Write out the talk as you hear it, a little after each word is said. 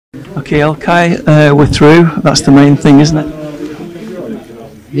Okay, we're through. That's the main thing, isn't it?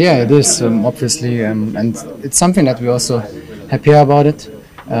 Yeah, it is, obviously, and it's something that we're also happy about it,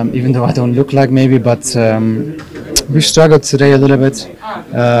 even though I don't look like maybe, but we struggled today a little bit,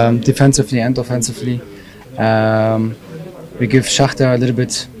 defensively and offensively. We give Shakhtar a little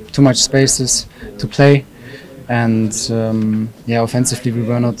bit too much spaces to play, and offensively we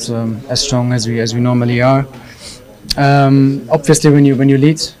were not as strong as we normally are. Obviously, when you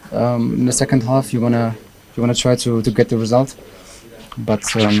lead in the second half, you wanna try to get the result. But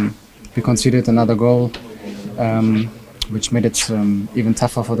we conceded another goal, which made it even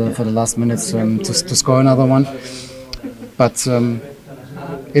tougher for the last minutes to score another one. But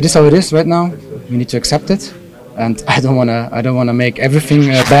it is how it is right now. We need to accept it, and I don't wanna make everything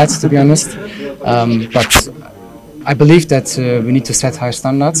bad, to be honest. But I believe that we need to set high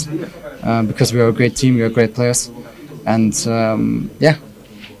standards because we are a great team, we are great players, and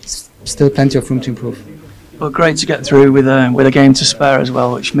still plenty of room to improve. Well, great to get through with a game to spare as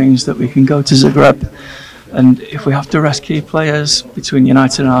well, which means that we can go to Zagreb, and if we have to rest key players between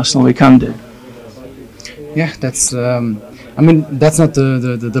United and Arsenal, we can do. Yeah, that's. That's not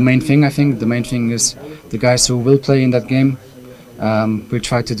the main thing. I think the main thing is the guys who will play in that game. We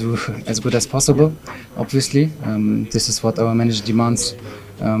try to do as good as possible. Obviously, this is what our manager demands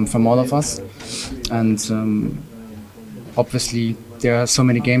from all of us, and obviously. There are so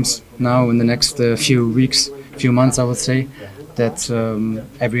many games now in the next few months, I would say, that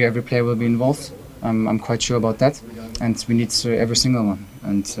every player will be involved. I'm quite sure about that, and we need every single one.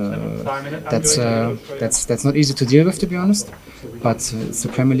 And that's not easy to deal with, to be honest. But it's the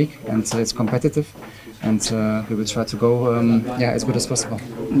Premier League, and it's competitive, and we will try to go as good as possible.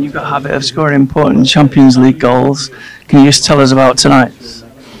 You've got a habit of scoring important Champions League goals. Can you just tell us about tonight?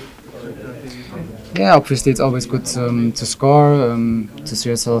 Yeah, obviously it's always good to score, to see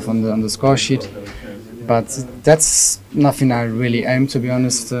yourself on the score sheet. But that's nothing I really aim, to be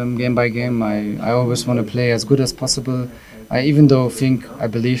honest, game by game. I always want to play as good as possible. I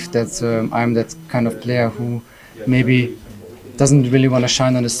believe that I'm that kind of player who maybe doesn't really want to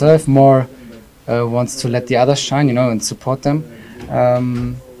shine on himself, more wants to let the others shine, and support them.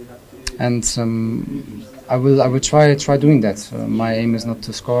 I will try doing that. My aim is not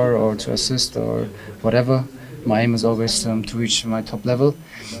to score or to assist or whatever. My aim is always to reach my top level.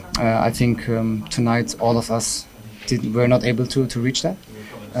 I think tonight all of us were not able to reach that,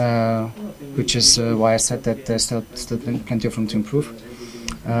 which is why I said that there's still plenty of room to improve.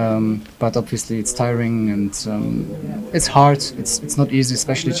 But obviously it's tiring and it's hard. It's not easy,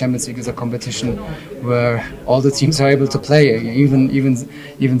 especially Champions League is a competition where all the teams are able to play. Even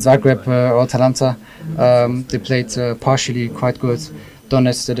Zagreb or Atalanta, they played partially quite good.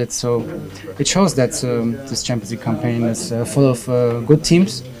 Donetsk did it, so it shows that this Champions League campaign is full of good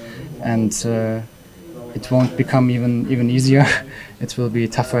teams, and it won't become even easier. It will be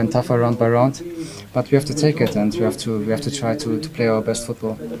tougher and tougher round by round, but we have to take it, and we have to try to play our best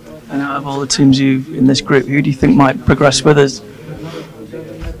football. And out of all the teams in this group, who do you think might progress with us?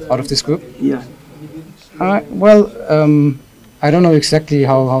 Out of this group? Yeah. I don't know exactly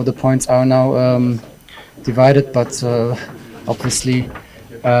how the points are now divided, but obviously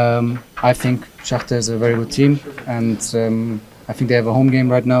I think Shakhtar is a very good team, and I think they have a home game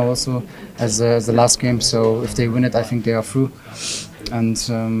right now also as the last game, so if they win it, I think they are through, and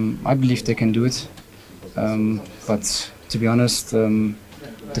I believe they can do it. But to be honest, the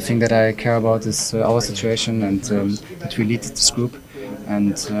thing that I care about is our situation, and that we lead this group,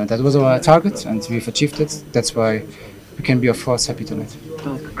 and that was our target, and we've achieved it. That's why we can be, of course, happy tonight.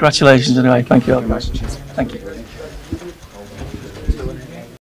 Well, congratulations anyway. Thank you. Thank you very much. Cheers. Thank you.